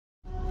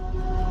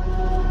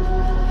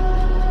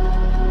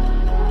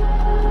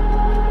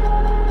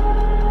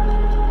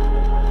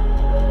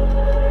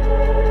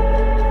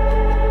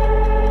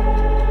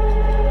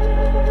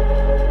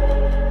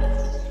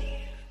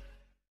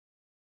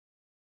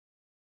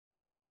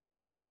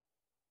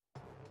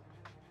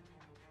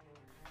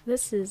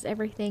This is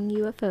Everything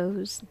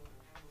UFOs.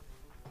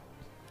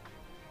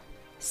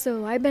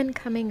 So I've been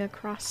coming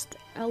across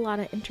a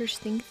lot of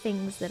interesting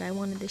things that I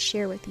wanted to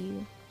share with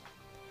you.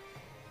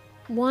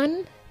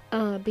 One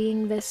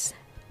being this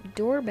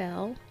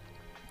doorbell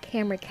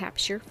camera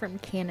capture from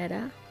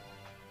Canada.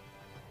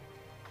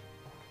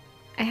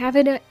 I have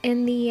it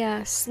in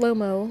the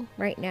slow-mo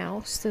right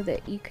now so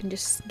that you can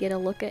just get a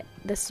look at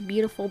this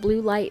beautiful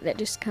blue light that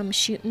just comes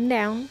shooting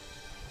down.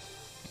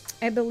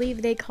 I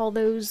believe they call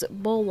those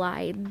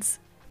bolides.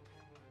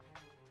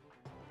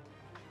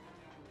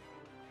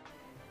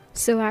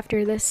 So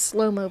after this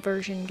slow-mo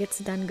version gets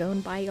done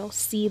going by, you'll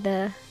see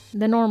the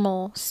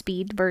normal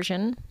speed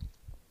version.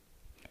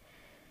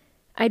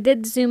 I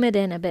did zoom it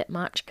in a bit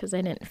much because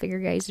I didn't figure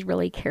you guys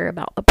really care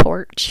about the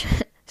porch.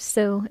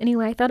 So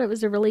anyway, I thought it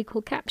was a really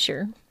cool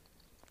capture.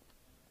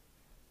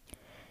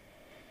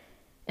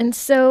 And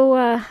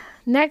so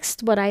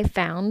next what I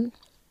found,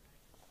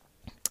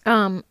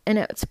 and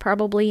it's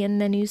probably in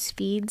the news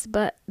feeds,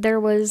 but there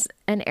was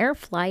an air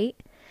flight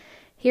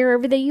here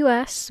over the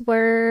US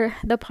where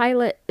the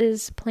pilot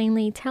is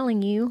plainly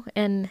telling you,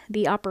 and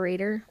the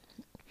operator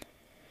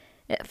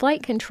at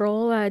flight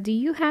control, do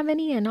you have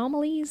any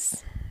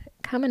anomalies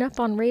coming up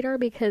on radar,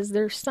 because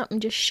there's something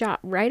just shot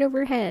right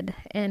overhead.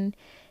 And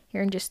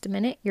here in just a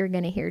minute you're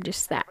gonna hear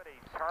just that.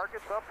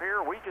 Targets up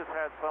here, we just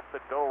had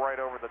something go right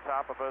over the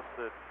top of us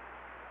that,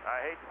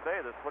 I hate to say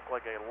this, looked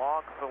like a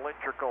long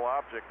cylindrical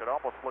object. It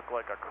almost looked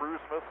like a cruise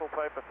missile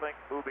type of thing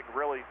moving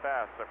really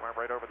fast that went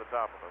right over the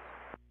top of us.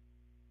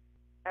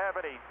 Have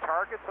any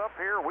targets up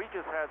here? We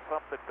just had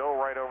something go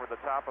right over the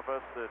top of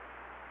us that,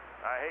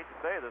 I hate to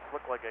say this,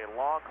 looked like a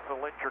long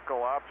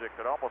cylindrical object.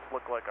 It almost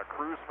looked like a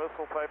cruise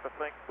missile type of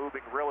thing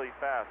moving really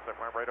fast that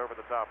went right over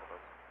the top of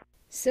us.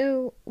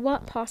 So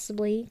what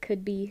possibly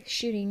could be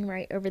shooting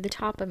right over the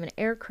top of an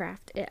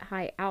aircraft at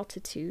high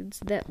altitudes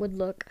that would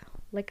look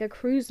like a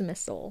cruise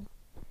missile?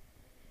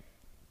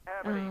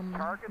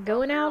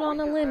 Going out on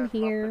a limb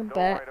here,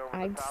 but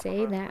I'd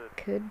say that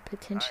could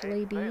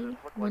potentially be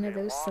one of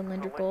those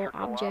cylindrical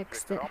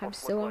objects that have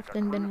so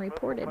often been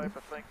reported. A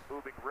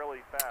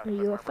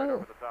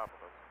UFO.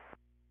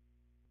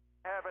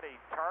 Have any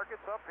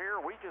targets up here?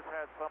 We just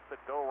had something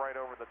go right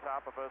over the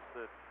top of us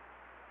that,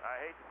 I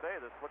hate to say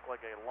this, looked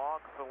like a long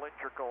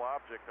cylindrical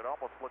object. It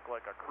almost looked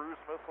like a cruise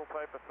missile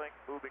type of thing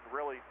moving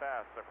really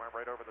fast that went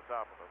right over the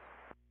top of us.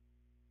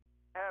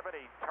 Have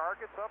any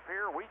targets up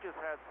here? We just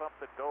had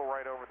something go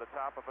right over the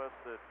top of us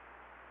that,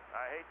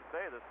 I hate to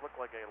say this, looked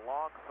like a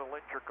long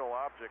cylindrical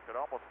object. It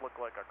almost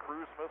looked like a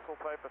cruise missile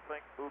type of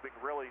thing moving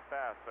really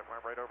fast that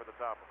went right over the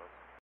top of us.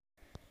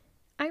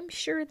 I'm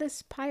sure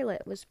this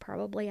pilot was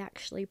probably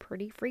actually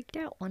pretty freaked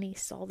out when he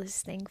saw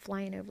this thing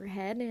flying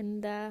overhead,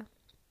 and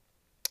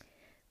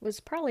was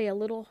probably a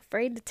little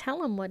afraid to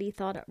tell him what he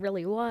thought it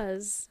really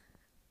was.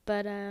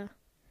 But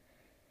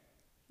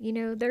you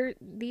know,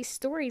 these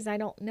stories, I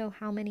don't know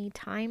how many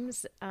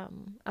times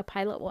a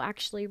pilot will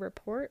actually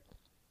report.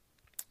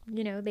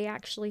 You know, they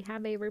actually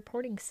have a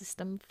reporting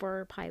system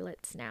for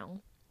pilots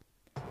now,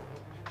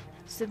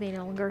 so they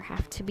no longer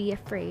have to be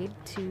afraid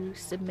to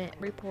submit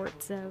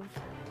reports of,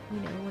 you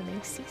know, when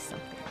they see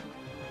something.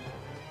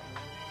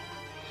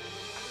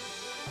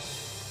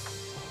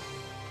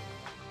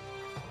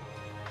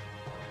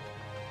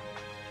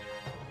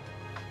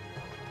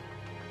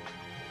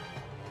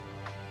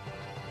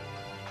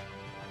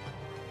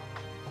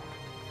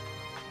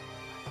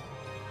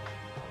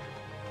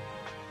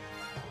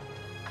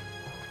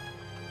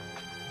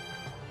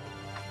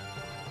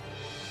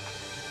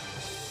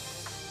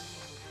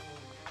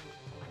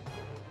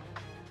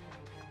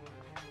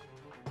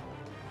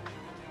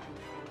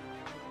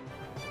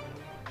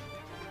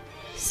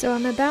 So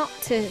I'm about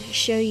to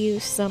show you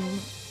some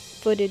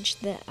footage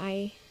that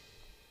I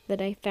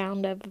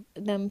found of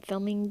them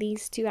filming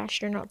these two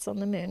astronauts on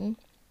the moon.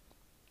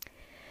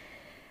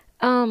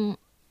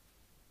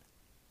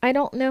 I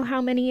don't know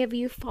how many of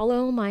you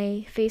follow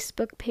my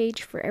Facebook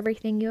page for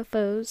Everything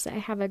UFOs. I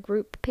have a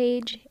group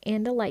page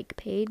and a like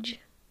page.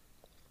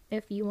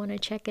 If you want to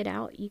check it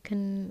out, you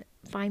can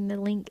find the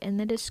link in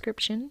the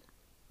description.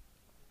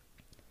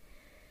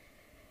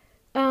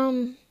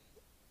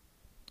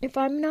 If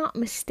I'm not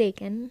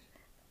mistaken,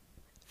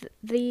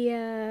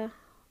 it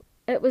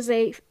was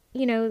a,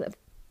 you know,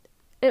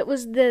 it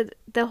was the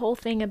whole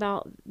thing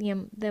about, you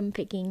know, them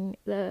faking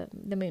the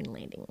moon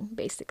landing,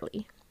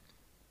 basically.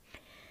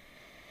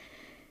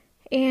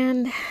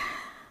 And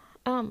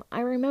I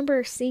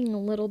remember seeing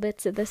little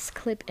bits of this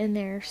clip in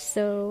there.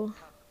 So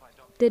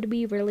did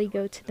we really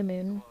go to the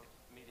moon?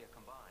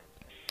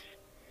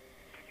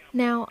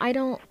 Now, I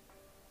don't,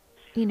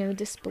 you know,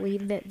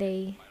 disbelieve that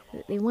they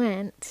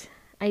went.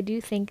 I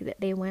do think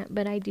that they went,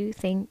 but I do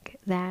think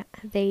that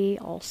they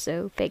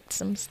also faked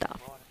some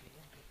stuff.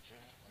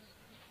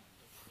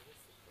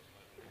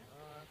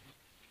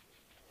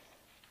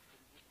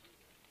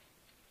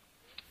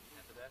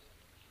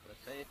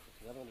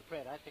 Another one to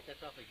print. I think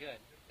that's awfully good.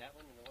 That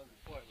one and the one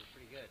before it was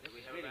pretty good. Do we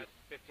have about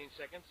 15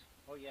 seconds?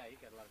 Oh yeah, you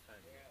got a lot of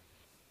time here.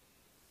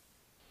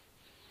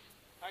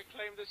 I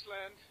claim this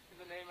land in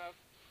the name of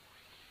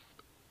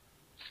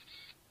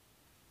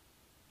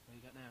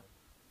that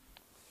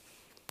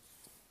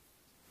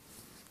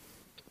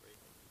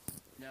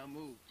now. Now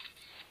move.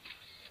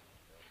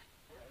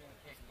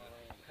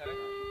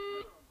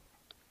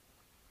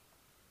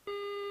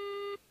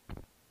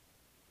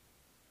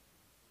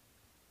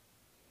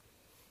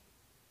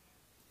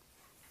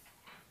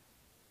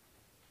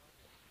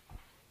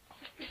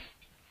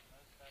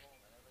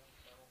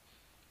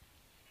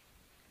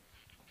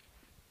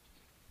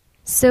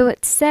 So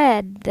it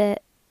said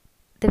that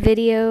the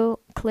video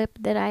clip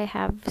that I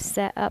have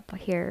set up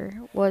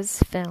here was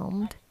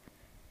filmed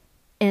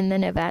in the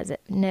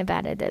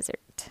Nevada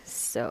desert.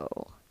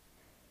 So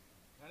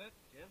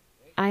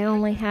I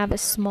only have a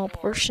small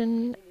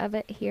portion of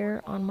it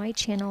here on my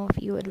channel.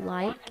 If you would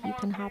like, you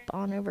can hop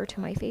on over to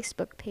my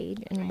Facebook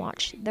page and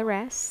watch the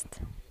rest.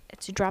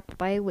 It's dropped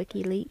by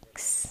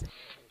WikiLeaks.